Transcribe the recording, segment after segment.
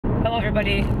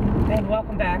everybody, and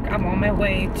welcome back. I'm on my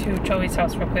way to Joey's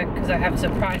house real quick because I have a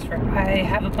surprise for him. I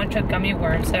have a bunch of gummy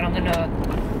worms that I'm gonna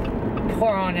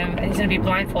pour on him, and he's gonna be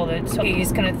blindfolded, so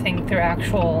he's gonna think they're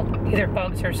actual either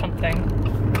bugs or something.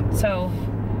 So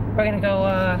we're gonna go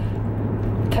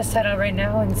test that out right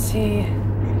now and see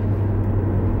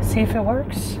if it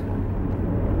works.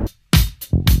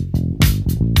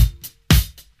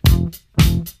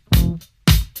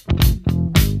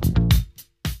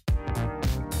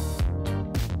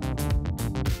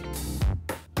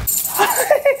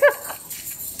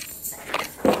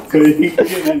 What are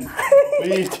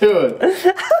you doing?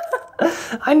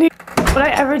 Would I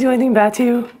ever do anything bad to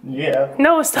you? Yeah.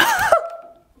 No, stop.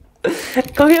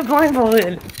 Go get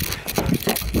blindfolded.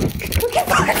 Go get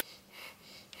blindfolded.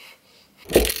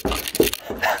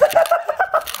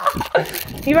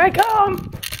 Here I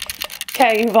come.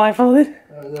 Okay, you blindfolded?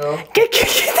 No. Get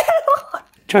that on.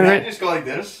 Can I just go like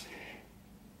this?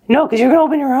 No, because you're going to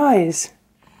open your eyes.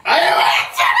 I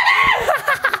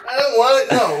don't want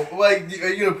it. No. Like, are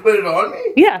you going to put it on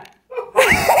me? Yeah.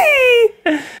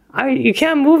 You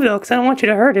can't move though, because I don't want you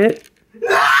to hurt it.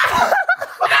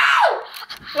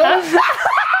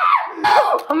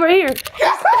 I'm right here.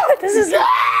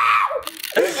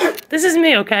 This is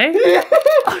me, okay?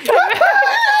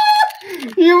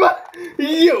 You what?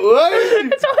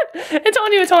 It's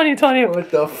on you.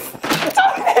 What the f?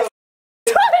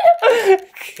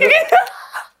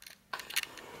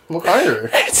 What kind of?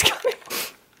 It's coming.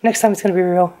 Next time it's gonna be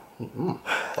real.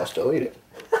 I'll still eat it.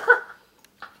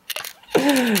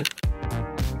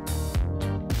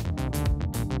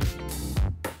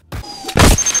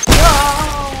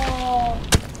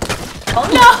 Oh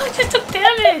no, I just took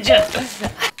damage! I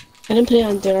didn't put it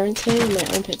on deodorant today and my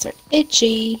armpits are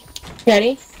itchy.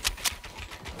 Ready?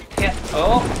 Yeah.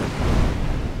 Oh.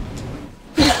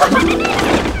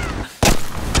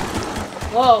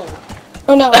 Whoa.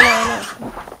 Oh no,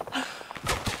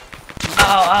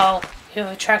 Oh. You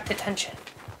attract attention.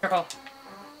 Girl.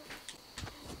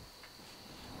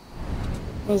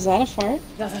 Was that a fart?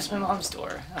 No, that's my mom's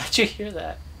door. How'd you hear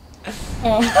that?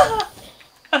 Oh.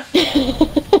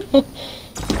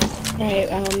 Alright,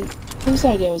 whose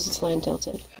idea was this land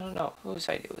tilted? I don't know. Whose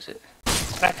idea was it?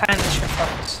 But I kinda miss your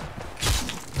phones.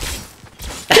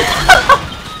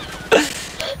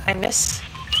 I miss.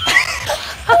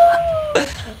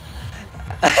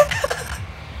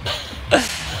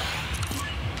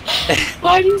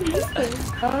 Why do you miss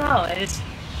this? I don't know. It's.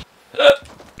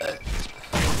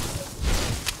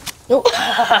 Nope.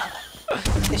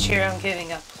 This year I'm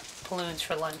giving up balloons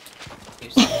for lunch.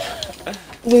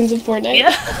 Balloons in Fortnite?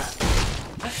 Yeah.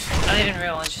 Not even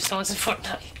real ones, just the ones in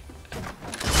Fortnite.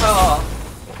 Oh.